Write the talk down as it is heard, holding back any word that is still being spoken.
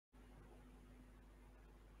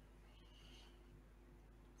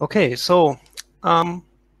Okay, so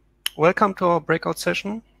welcome to our breakout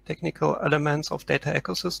session, Technical Elements of Data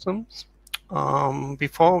Ecosystems.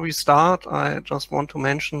 Before we start, I just want to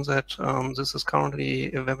mention that this is currently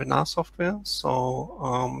a webinar software,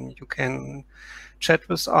 so you can chat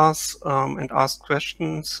with us and ask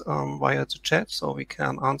questions via the chat, so we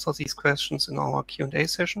can answer these questions in our Q&A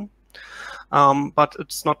session. But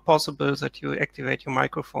it's not possible that you activate your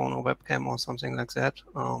microphone or webcam or something like that.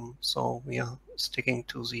 So we are sticking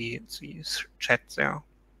to the chat there.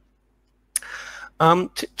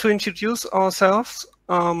 To introduce ourselves,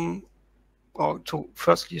 or to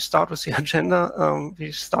firstly start with the agenda,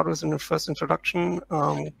 we start with the first introduction,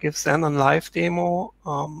 give then a live demo,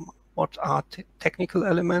 what are technical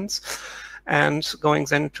elements, and going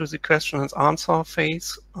then to the question and answer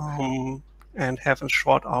phase, and have a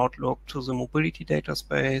short outlook to the mobility data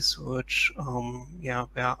space, which,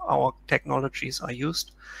 where our technologies are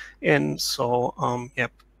used in. So,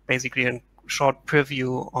 basically a short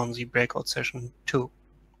preview on the breakout session 2.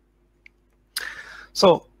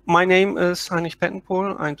 So, my name is Heinrich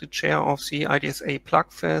Pettenpohl. I'm the chair of the IDSA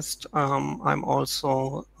Plugfest. I'm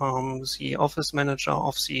also the office manager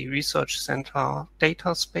of the Research Center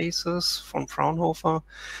Dataspaces from Fraunhofer,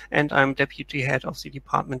 and I'm deputy head of the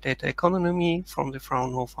Department Data Economy from the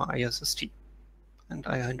Fraunhofer ISST. And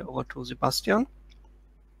I hand over to Sebastian.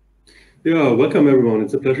 Yeah, welcome everyone.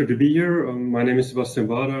 It's a pleasure to be here. My name is Sebastian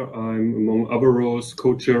Bader. I'm, among other roles,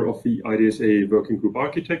 co-chair of the IDSA Working Group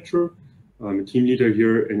Architecture. I'm a team leader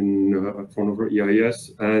here in Fraunhofer IAIS,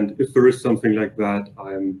 and if there is something like that,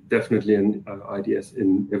 I'm definitely an IDS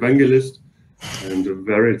evangelist, and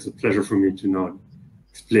it's a pleasure for me to now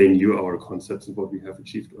explain you our concepts and what we have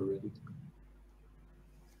achieved already.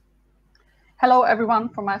 Hello everyone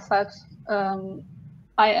from my side. I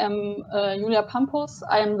am Julia Pampus.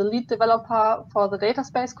 I am the lead developer for the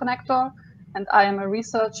Dataspace Connector, and I am a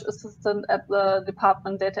research assistant at the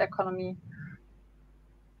Department Data Economy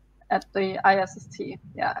at the ISST,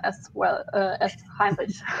 yeah, as well as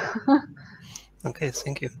Heinrich. Okay,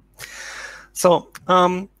 thank you. So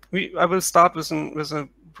I will start with a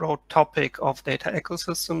broad topic of data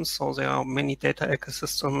ecosystems. So there are many data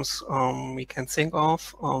ecosystems we can think of,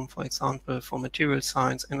 for example, for material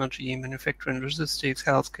science, energy, manufacturing, logistics,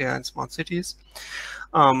 healthcare, and smart cities.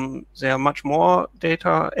 There are much more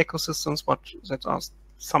data ecosystems, but that are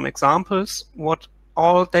some examples. What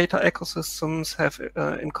all data ecosystems have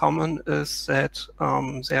in common is that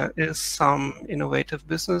there is some innovative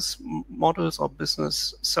business models or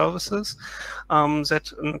business services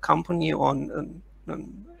that a company or an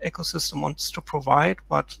ecosystem wants to provide,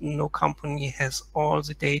 but no company has all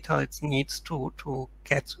the data it needs to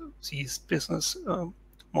get these business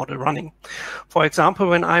model running. For example,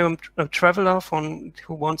 when I am a traveler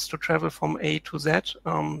who wants to travel from A to Z,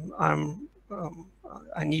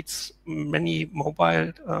 I need many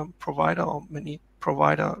mobile provider or many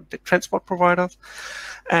transport providers,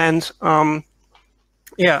 and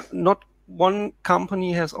not one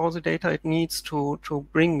company has all the data it needs to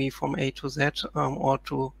bring me from A to Z or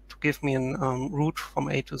to give me a route from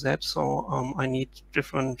A to Z. So I need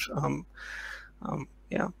different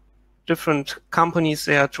different companies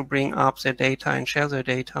there to bring up their data and share their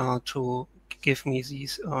data to give me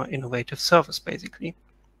these innovative service, basically.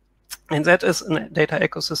 And that is a data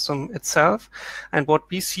ecosystem itself. And what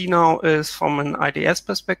we see now is from an IDS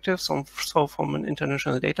perspective, so from an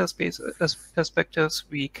international data space perspective,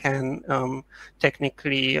 we can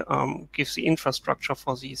technically give the infrastructure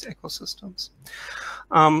for these ecosystems.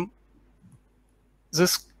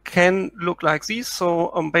 This can look like this.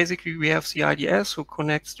 So basically we have the IDS who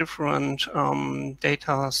connects different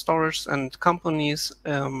data storage and companies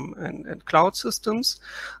and cloud systems.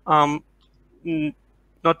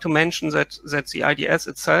 Not to mention that the IDS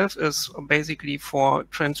itself is basically for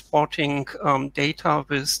transporting data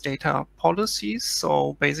with data policies.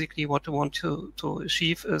 So basically what we want to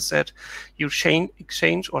achieve is that you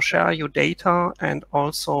exchange or share your data and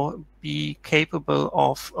also be capable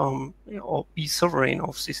of or be sovereign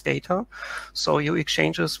of this data. So you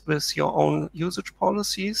exchanges with your own usage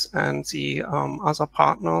policies, and the other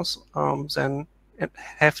partners then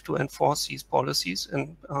have to enforce these policies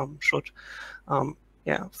and should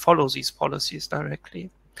follow these policies directly.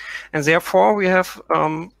 And therefore, we have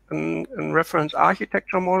a reference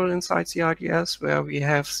architecture model inside the IDS where we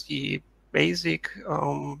have the basic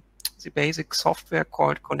software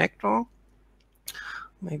called Connector.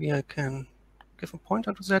 Maybe I can give a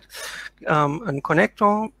pointer to that, a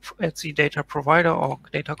connector at the data provider or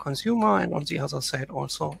data consumer, and on the other side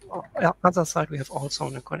also, we have also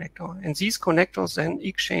a connector. And these connectors then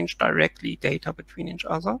exchange directly data between each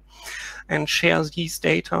other and share these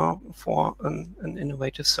data for an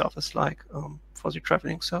innovative service like for the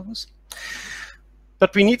traveling service.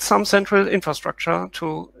 But we need some central infrastructure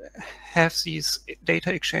to have these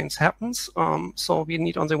data exchange happens. So we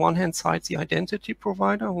need on the one hand side the identity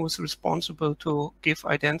provider who is responsible to give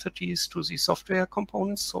identities to the software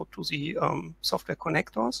components, so to the software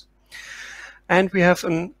connectors. And we have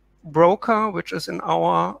a broker, which is in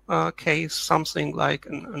our case something like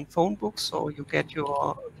a phone book. So you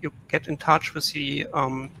get in touch with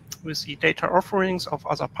the data offerings of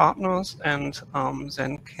other partners, and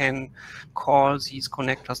then can call these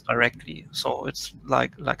connectors directly. So it's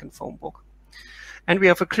like a phone book. And we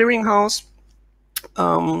have a clearinghouse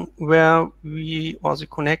where we or the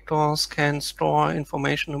connectors can store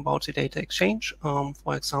information about the data exchange.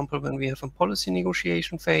 For example, when we have a policy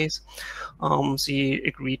negotiation phase, the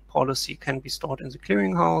agreed policy can be stored in the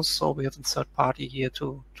clearinghouse. So we have a third party here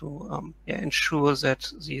to ensure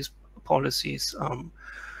that these policies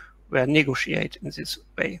were negotiated in this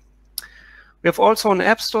way. We have also an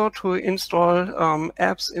app store to install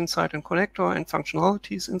apps inside a connector and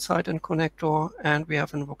functionalities inside a connector. And we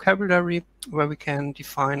have a vocabulary where we can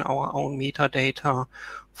define our own metadata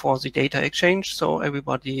for the data exchange. So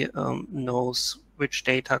everybody knows which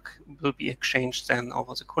data will be exchanged then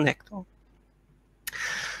over the connector.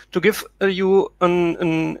 To give you an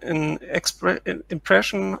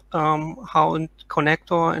impression how a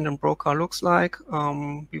connector and a broker looks like,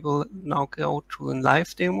 we will now go to a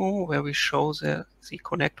live demo where we show the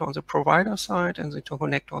connector on the provider side and the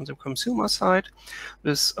connector on the consumer side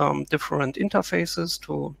with different interfaces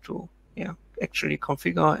to actually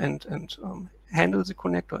configure and handle the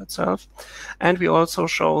connector itself. And we also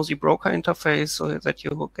show the broker interface so that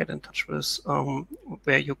you get in touch with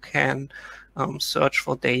where you can search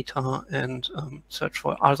for data and search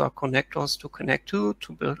for other connectors to connect to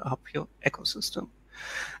build up your ecosystem.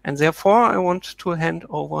 And therefore, I want to hand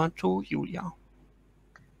over to Julia.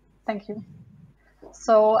 Thank you.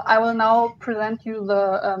 So I will now present you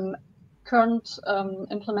the current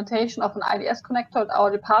implementation of an IDS connector at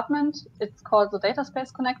our department. It's called the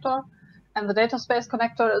Dataspace Connector. And the Dataspace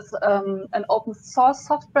Connector is an open source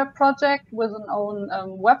software project with an own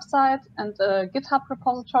website and a GitHub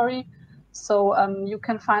repository. So you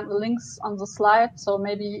can find the links on the slide. So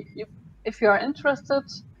maybe if you are interested,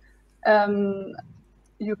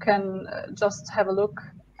 you can just have a look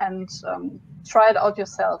and try it out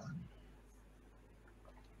yourself.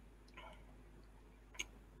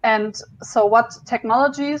 And so what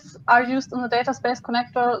technologies are used in the Dataspace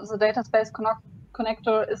Connector? The Dataspace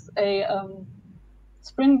Connector is a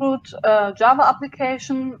Spring Boot Java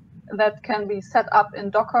application that can be set up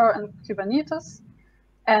in Docker and Kubernetes.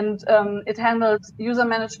 And it handles user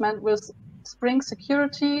management with Spring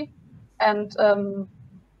Security, and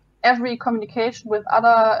every communication with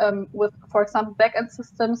other, for example, backend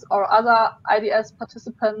systems or other IDS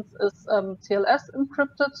participants is TLS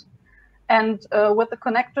encrypted. And with the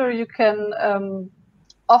connector, you can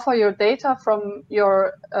offer your data from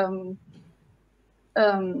your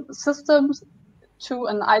systems to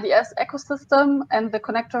an IDS ecosystem, and the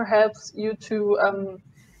connector helps you to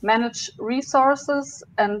manage resources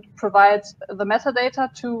and provide the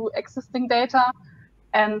metadata to existing data,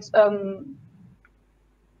 and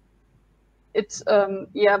it's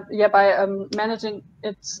by managing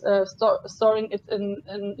it, storing it in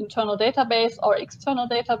an internal database or external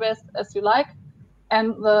database as you like.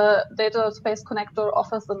 And the Dataspace Connector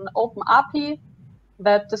offers an open API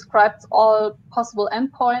that describes all possible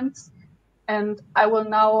endpoints. And I will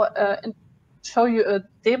now show you a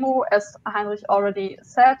demo, as Heinrich already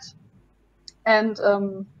said. And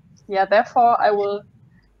therefore I will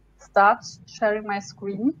start sharing my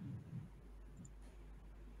screen.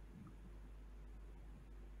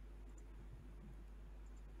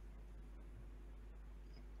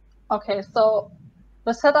 Okay, so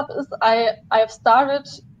the setup is I've started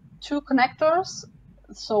two connectors.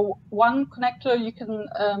 So one connector you can,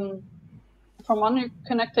 from one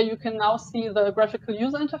connector you can now see the graphical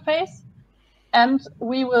user interface. And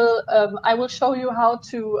I will show you how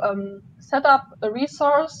to set up a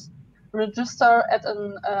resource, register at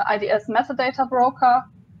an IDS metadata broker,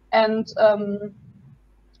 and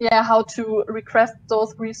how to request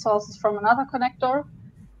those resources from another connector.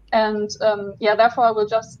 And therefore I will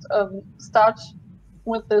just start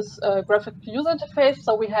with this graphical user interface.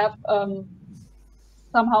 So we have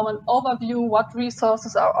somehow an overview what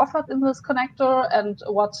resources are offered in this connector and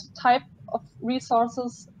what type of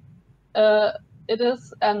resources it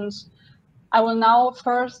is. And I will now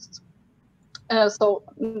first, so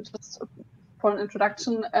just for an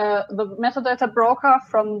introduction, the metadata broker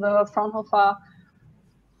from the Fraunhofer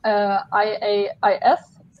IAIS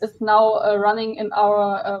is now running in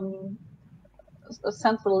our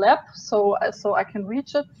central lab, so I can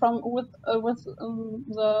reach it from with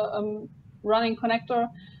the running connector.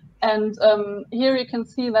 And here you can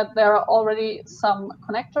see that there are already some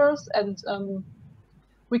connectors, and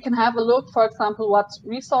we can have a look, for example, what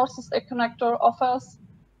resources a connector offers.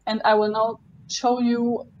 And I will now show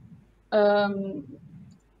you the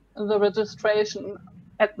registration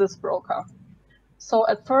at this broker. So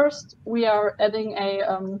at first, we are adding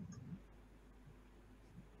a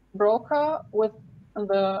broker with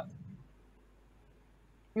the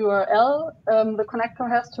URL the connector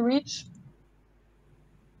has to reach.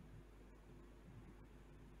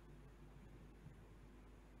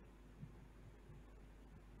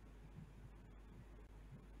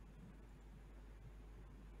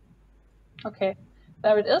 Okay,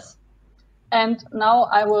 there it is. And now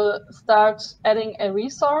I will start adding a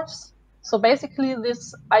resource. So basically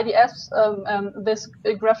this IDS, this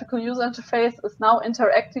graphical user interface is now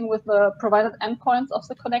interacting with the provided endpoints of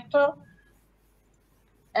the connector.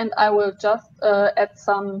 And I will just add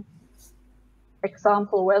some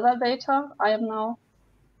example weather data. I am now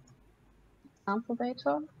example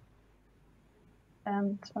data.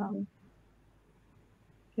 And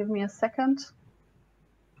give me a second.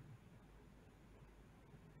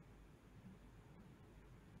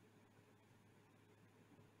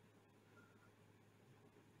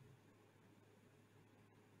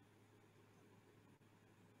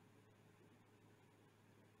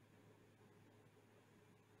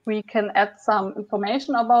 We can add some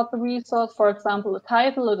information about the resource, for example, a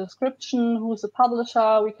title, a description, who's the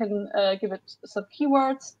publisher. We can give it some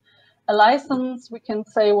keywords, a license. We can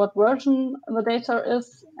say what version the data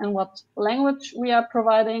is and what language we are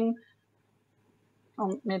providing.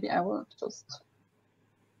 Maybe I will just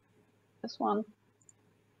this one.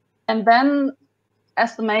 And then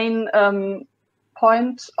as the main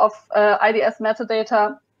point of IDS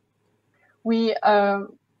metadata, we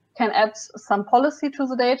can add some policy to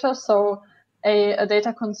the data. So a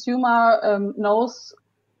data consumer knows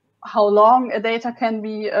how long a data can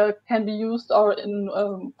be used, or in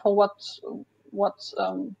for what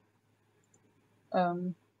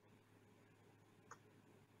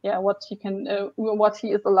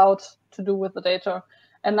he is allowed to do with the data.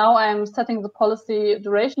 And now I'm setting the policy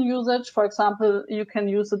duration usage. For example, you can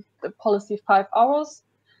use the policy 5 hours,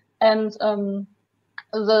 and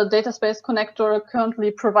the Dataspace Connector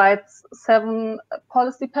currently provides 7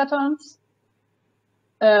 policy patterns.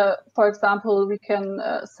 For example, we can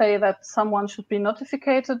say that someone should be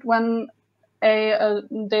notified when a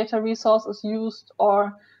data resource is used,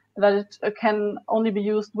 or that it can only be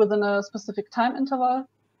used within a specific time interval.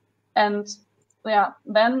 And yeah,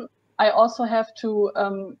 then I also have to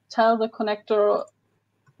tell the connector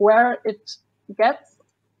where it gets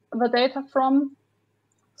the data from.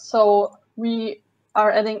 So we are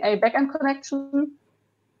adding a backend connection.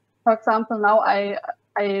 For example, now I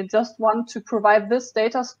just want to provide this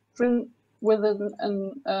data string with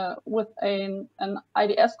an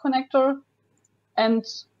IDS connector, and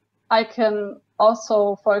I can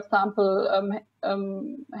also, for example,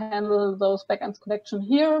 handle those backend connection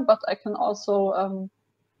here, but I can also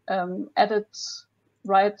add it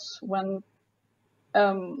right when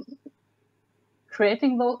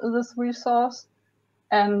creating this resource.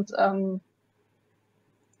 And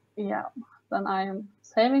yeah, then I am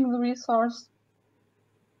saving the resource.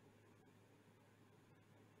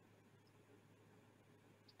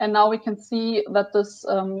 And now we can see that this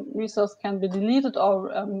resource can be deleted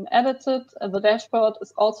or edited. The dashboard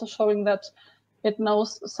is also showing that it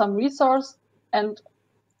knows some resource. And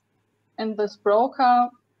in this broker,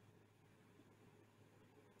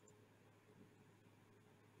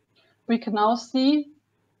 we can now see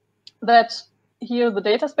that here the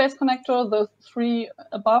Dataspace Connector, the 3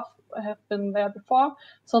 above have been there before.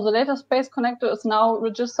 So the Dataspace Connector is now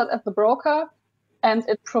registered at the broker, and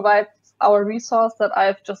it provides our resource that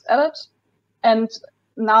I've just added. And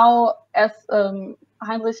now, as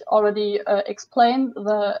Heinrich already explained,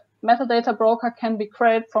 the metadata broker can be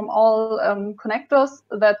created from all connectors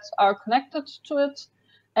that are connected to it.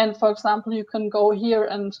 And for example, you can go here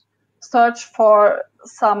and search for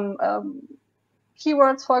some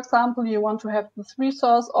keywords. For example, you want to have this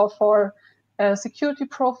resource, or for a security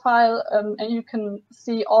profile, and you can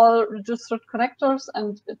see all registered connectors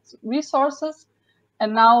and its resources.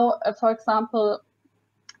 And now, for example,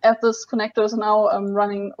 as this connector is now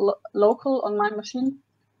running local on my machine,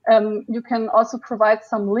 you can also provide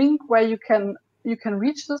some link where you can you can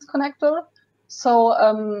reach this connector. So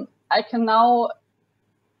I can now,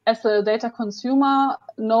 as a data consumer,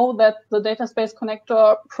 know that the Dataspace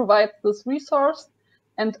Connector provides this resource,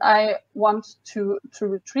 and I want to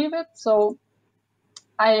retrieve it. So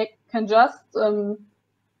I can just build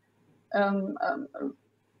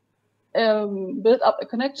up a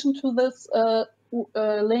connection to this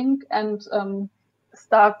link and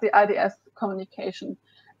start the IDS communication.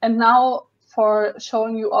 And now, for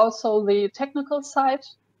showing you also the technical side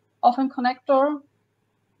of a connector,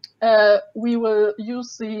 we will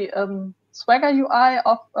use the Swagger UI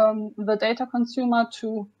of the data consumer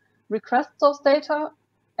to request those data.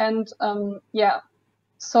 And yeah,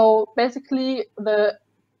 so basically the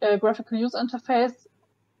graphical user interface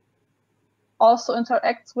also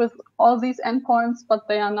interacts with all these endpoints, but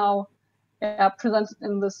they are now presented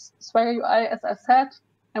in this Swagger UI, as I said.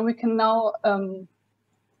 And we can now,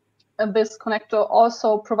 this connector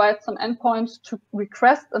also provides some endpoints to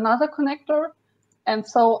request another connector. And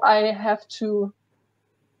so I have to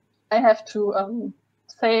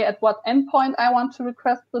say at what endpoint I want to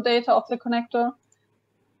request the data of the connector.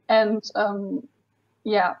 And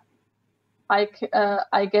yeah, I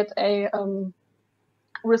get a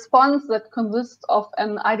response that consists of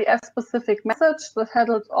an IDS-specific message that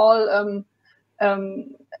handles all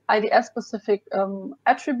IDS-specific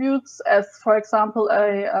attributes, as, for example,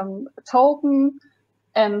 a token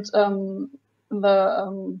and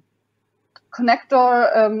the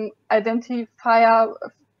connector identifier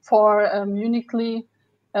for uniquely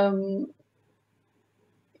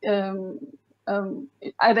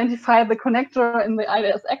identify the connector in the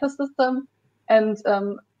IDS ecosystem. And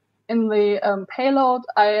in the payload,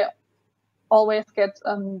 I always get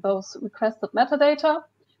those requested metadata.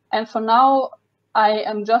 And for now, I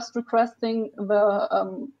am just requesting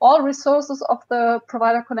the all resources of the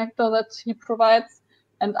provider connector that he provides,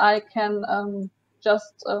 and I can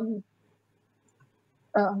just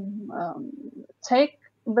take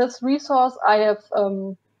this resource I have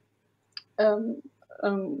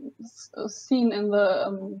seen in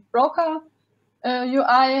the broker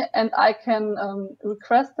UI, and I can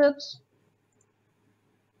request it.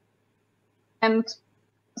 And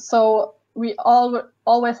so we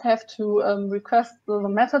always have to request the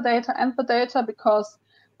metadata and the data, because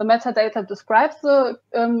the metadata describes the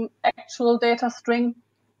actual data string,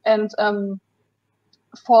 and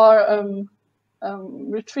for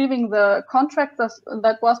retrieving the contract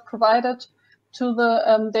that was provided to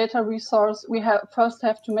the data resource, we first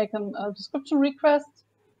have to make a description request,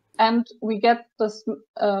 and we get this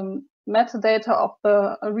metadata of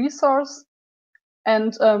the resource.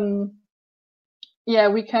 And yeah,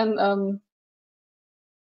 we can,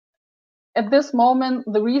 at this moment,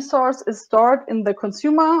 the resource is stored in the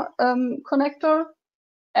consumer connector.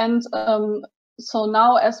 And so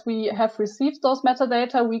now, as we have received those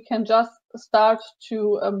metadata, we can just start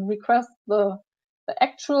to request the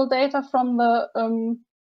actual data from the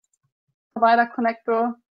provider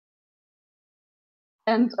connector.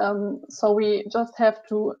 And so we just have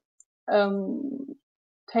to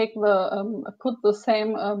take put the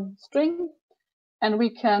same string, and we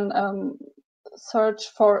can search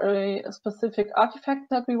for a specific artifact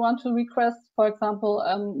that we want to request. For example,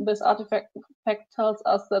 this artifact tells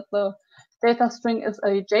us that the data string is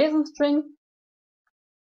a JSON string.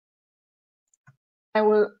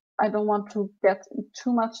 I don't want to get in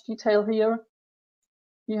too much detail here.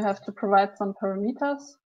 You have to provide some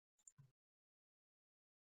parameters.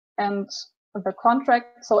 And the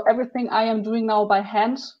contract, so everything I am doing now by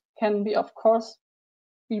hand can be, of course,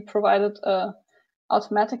 be provided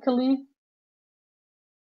automatically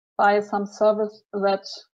by some service that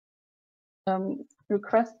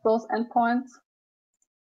requests those endpoints.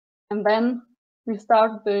 And then we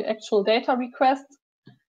start the actual data request.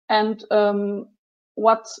 And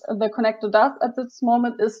what the connector does at this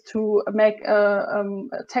moment is to make a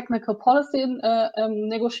technical policy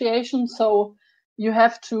negotiation. So you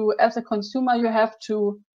have to, as a consumer, you have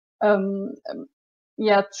to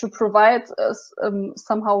to provide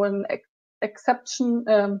somehow an exception,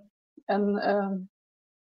 an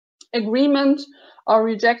agreement or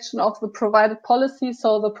rejection of the provided policy,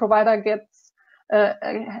 so the provider gets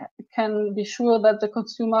can be sure that the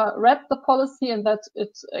consumer read the policy and that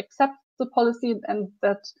it accepts the policy and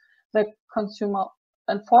that the consumer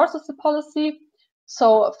enforces the policy.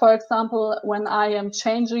 So, for example, when I am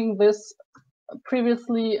changing this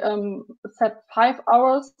previously set 5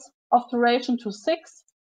 hours of duration to 6,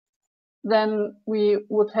 then we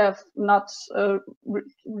would have not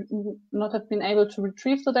have been able to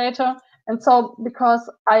retrieve the data. And so, because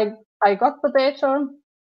I got the data,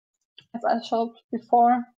 as I showed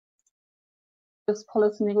before, this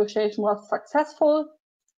policy negotiation was successful,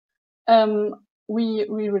 we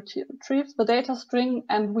retrieve the data string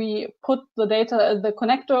and we put the data, the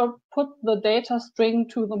connector put the data string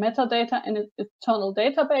to the metadata in its internal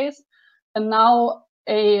database. And now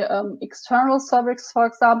a external service, for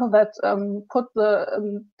example, that put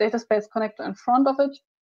the dataspace connector in front of it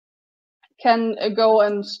can go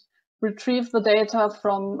and retrieve the data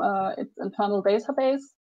from its internal database.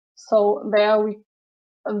 So there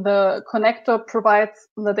the connector provides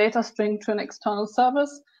the data string to an external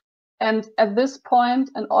service. And at this point,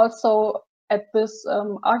 and also at this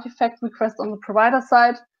artifact request on the provider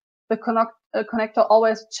side, the connector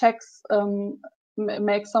always checks,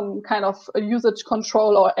 makes some kind of usage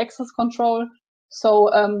control or access control. So,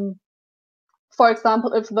 for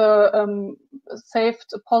example, if the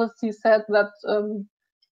saved policy said that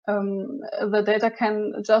the data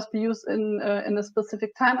can just be used in a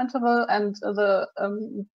specific time interval, and the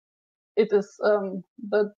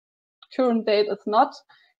current date is not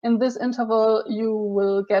in this interval, you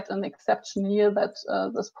will get an exception here that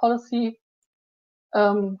this policy,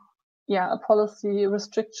 a policy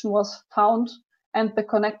restriction was found, and the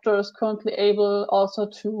connector is currently able also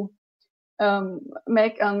to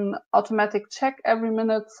make an automatic check every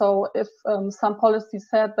minute. So if some policy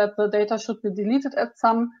said that the data should be deleted at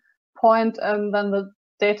some point, and then the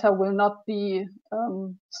data will not be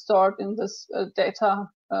stored in this data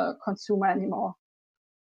consumer anymore.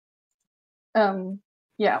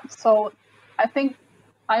 So I think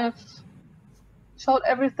I have showed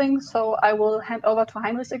everything, so I will hand over to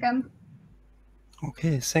Heinrich again.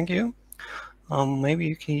 Okay, thank you.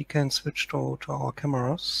 Maybe we can switch to our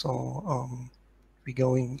cameras. So we're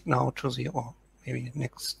going now to the, or maybe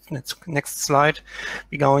next slide.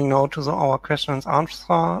 We're going now to our question and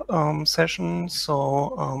answer session.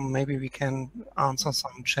 So maybe we can answer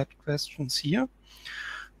some chat questions here.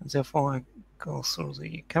 And therefore, I go through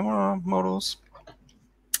the camera modus.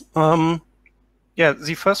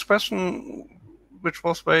 The first question which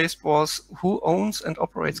was raised was, who owns and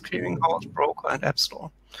operates clearinghouse, broker, and app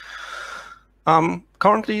store?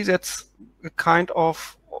 Currently, that's a kind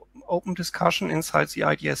of open discussion inside the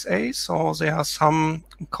IDSA. So there are some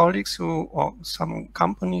colleagues or some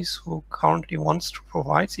companies who currently wants to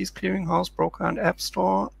provide these clearinghouse, broker, and app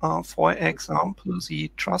store. For example,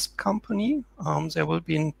 the Trust company. There will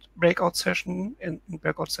be a breakout session in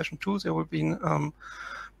breakout session 2. There will be a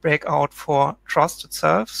breakout for Trust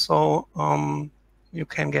itself. So you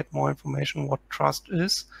can get more information what Trust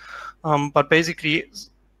is. But basically,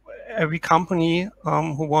 every company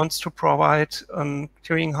who wants to provide a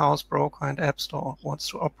clearinghouse, broker, and app store, wants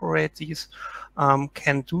to operate these,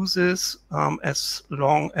 can do this as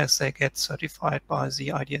long as they get certified by the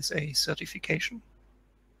IDSA certification.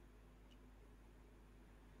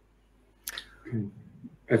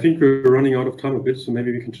 I think we're running out of time a bit, so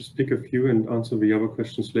maybe we can just pick a few and answer the other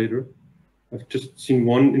questions later. I've just seen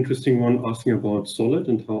one interesting one asking about Solid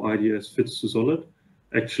and how IDS fits to Solid.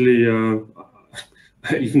 Actually,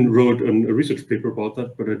 I even wrote a research paper about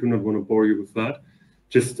that, but I do not want to bore you with that.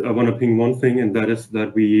 Just I want to ping one thing, and that is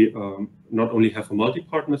that we not only have a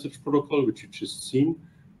multi-part message protocol, which you've just seen,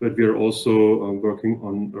 but we are also working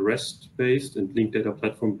on a REST-based and linked data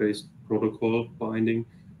platform-based protocol binding,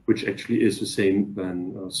 which actually is the same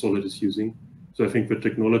than Solid is using. So I think the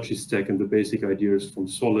technology stack and the basic ideas from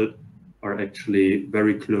Solid are actually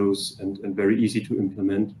very close and very easy to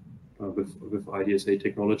implement with IDSA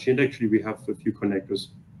technology. And actually we have a few connectors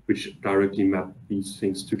which directly map these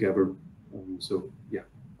things together. So yeah,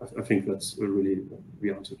 I think that's really the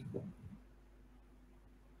answer to that.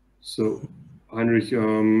 So Heinrich,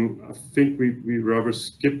 I think we rather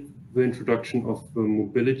skip the introduction of the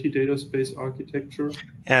mobility data space architecture.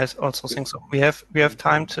 Yeah, I also think so. We have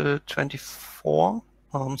time till 24.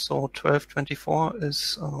 So 12:24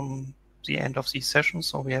 is the end of the session,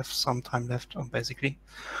 so we have some time left basically.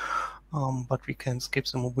 But we can skip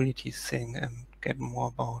the mobility thing and get more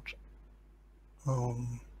about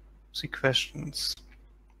the questions.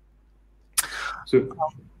 So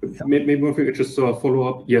maybe one thing, just a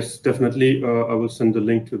follow-up. Yes, definitely. I will send a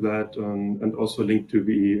link to that and also a link to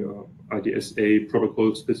the IDSA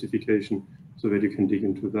protocol specification so that you can dig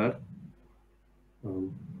into that.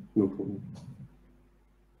 No problem.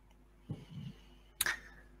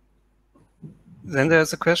 Then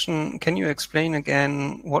there's a question, can you explain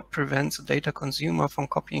again what prevents a data consumer from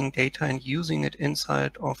copying data and using it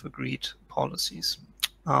inside of agreed policies?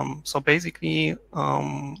 So basically,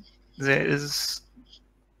 there is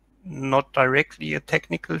not directly a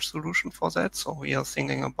technical solution for that. So we are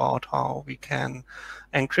thinking about how we can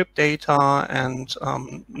encrypt data and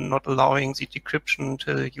not allowing the decryption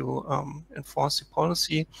until you enforce the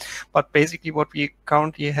policy. But basically what we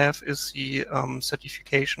currently have is the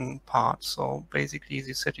certification part. So basically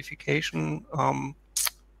the certification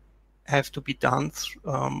have to be done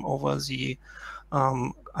over the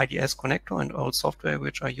IDS connector and all software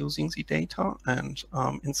which are using the data, and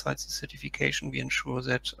inside the certification we ensure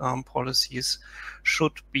that policies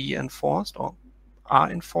should be enforced or are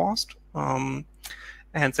enforced, and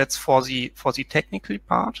that's for the technical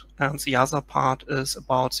part. And the other part is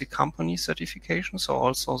about the company certification, so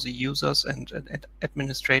also the users and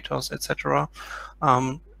administrators, etc.,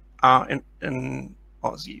 are in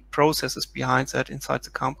or the processes behind that inside the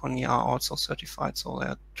company are also certified. So there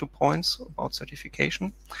are 2 points about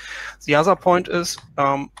certification. The other point is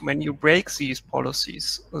when you break these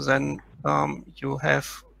policies, then you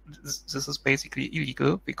have, this is basically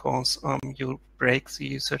illegal because you break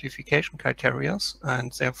the certification criteria,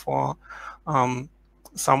 and therefore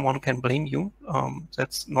someone can blame you.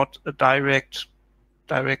 That's not a direct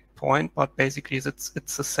point, but basically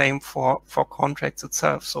it's the same for contracts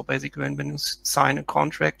itself. So basically when you sign a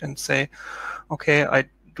contract and say, okay, I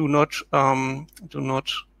do not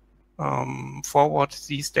forward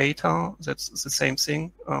these data, that's the same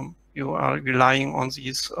thing. You are relying on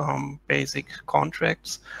these basic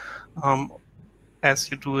contracts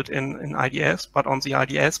as you do it in IDS, but on the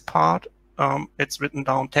IDS part, it's written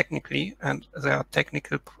down technically, and there are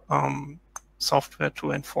technical software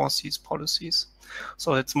to enforce these policies.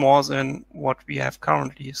 So it's more than what we have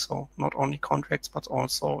currently. So not only contracts, but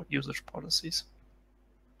also usage policies.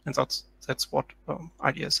 And that's what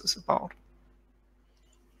IDS is about.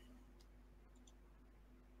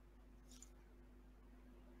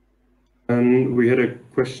 And we had a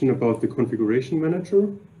question about the configuration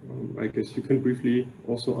manager. I guess you can briefly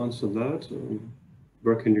also answer that.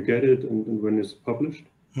 Where can you get it, and when is it published?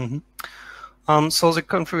 Mm-hmm. So the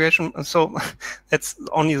configuration, so that's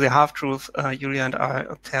only the half-truth Julia and I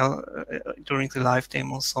tell during the live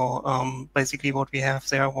demo. So basically what we have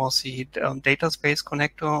there was the Dataspace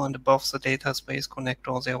Connector, and above the Dataspace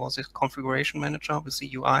Connector there was a configuration manager with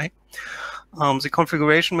the UI. The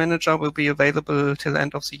configuration manager will be available till the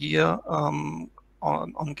end of the year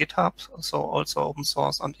on GitHub, so also open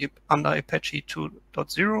source under Apache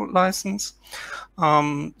 2.0 license.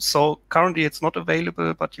 So currently it's not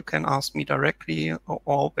available, but you can ask me directly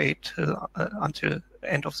or wait until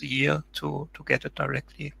end of the year to get it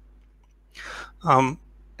directly. And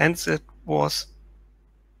the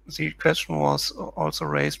question was also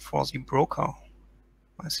raised for the broker,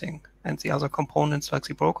 I think, and the other components like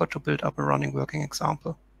the broker to build up a running working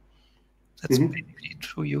example. That's basically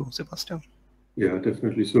to you, Sebastian. Yeah,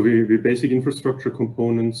 definitely. So the basic infrastructure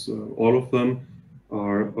components, all of them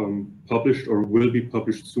are published or will be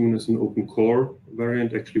published soon as an open core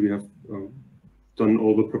variant. Actually, we have done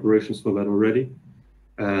all the preparations for that already.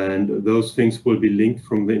 And those things will be linked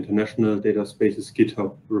from the International Dataspace's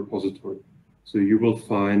GitHub repository. So you will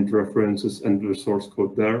find references and the source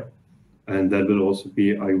code there. And that will also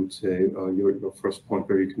be, I would say, your first point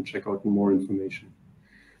where you can check out more information.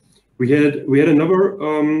 We had another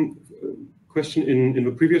question in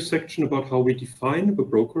the previous section about how we define the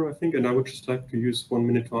broker, I think, and I would just like to use 1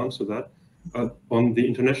 minute to answer that. On the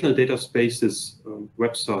International Dataspace's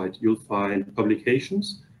website, you'll find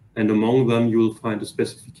publications, and among them you'll find a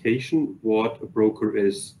specification what a broker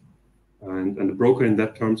is. And the broker in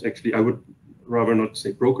that terms, actually, I would rather not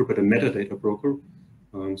say broker, but a metadata broker.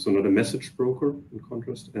 So not a message broker in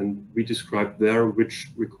contrast. And we describe there which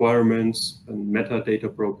requirements a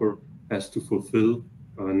metadata broker has to fulfill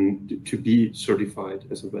to be certified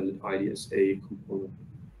as a valid IDSA component.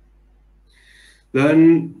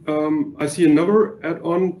 Then I see another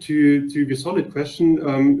add-on to the solid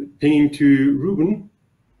question, pinging to Ruben.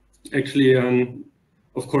 Actually,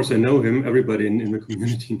 of course, I know him. Everybody in the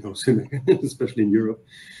community knows him, especially in Europe.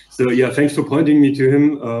 So yeah, thanks for pointing me to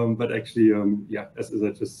him. But actually, yeah, as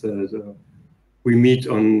I just said, we meet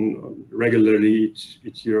on regularly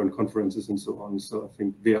each year on conferences and so on. So I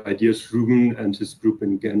think the ideas Ruben and his group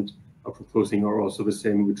in Ghent are proposing are also the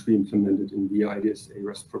same, which we implemented in the IDSA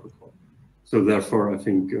REST protocol. So therefore, I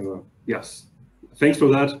think, yes, thanks for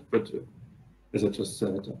that. But as I just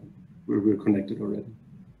said, we're connected already.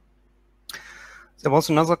 There was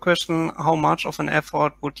another question, how much of an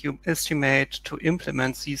effort would you estimate to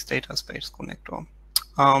implement these Dataspace Connector?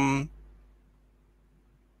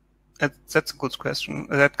 That's a good question.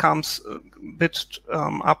 That comes a bit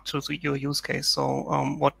up to your use case. So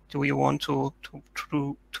what do you want to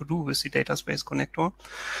do with the Dataspace Connector?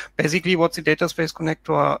 Basically, what the Dataspace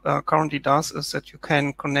Connector currently does is that you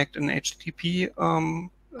can connect an HTTP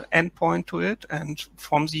endpoint to it, and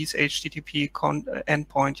from these HTTP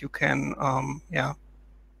endpoint you can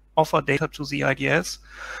offer data to the IDS,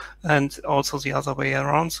 and also the other way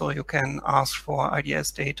around. So you can ask for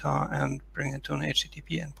IDS data and bring it to an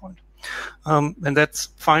HTTP endpoint. When that's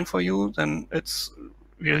fine for you, then it's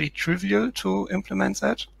really trivial to implement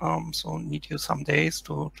that. So need you some days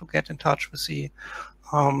to get in touch with the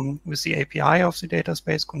API of the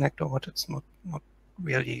Dataspace Connector, but it's not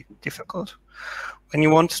really difficult. When you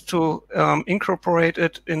want to incorporate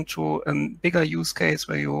it into a bigger use case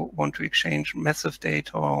where you want to exchange massive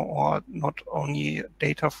data, or not only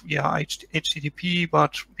data via HTTP,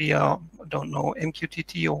 but via, I don't know,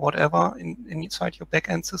 MQTT or whatever inside your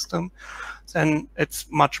backend system, then it's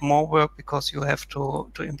much more work, because you have to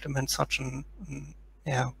implement such an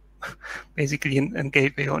basically a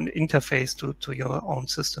gateway or an interface to your own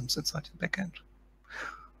systems inside the backend.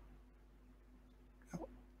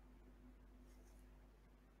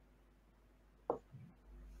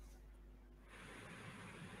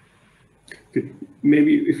 Good.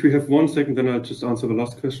 Maybe if we have 1 second, then I'll just answer the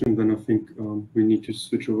last question, then I think we need to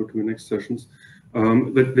switch over to the next sessions.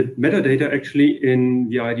 But metadata actually in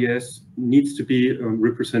the IDS needs to be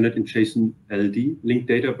represented in JSON LD, linked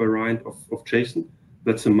data variant of JSON.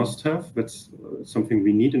 That's a must-have. That's something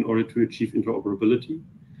we need in order to achieve interoperability.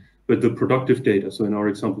 But the productive data, so in our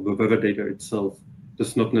example, the weather data itself,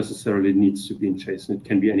 does not necessarily needs to be in JSON. It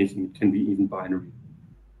can be anything. It can be even binary.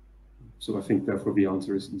 So I think therefore the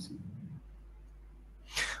answer is easy.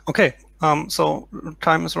 Okay, so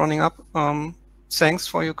time is running up. Thanks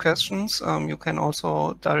for your questions. You can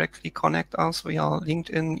also directly connect us via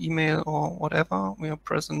LinkedIn, email, or whatever. We are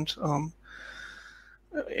present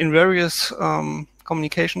in various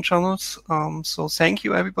communication channels. So thank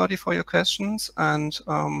you everybody for your questions, and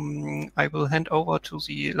I will hand over to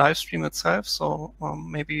the live stream itself. So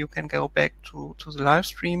maybe you can go back to the live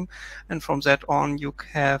stream, and from that on you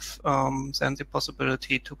have then the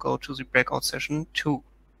possibility to go to the breakout session too.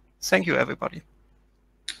 Thank you, everybody.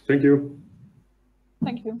 Thank you.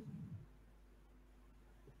 Thank you.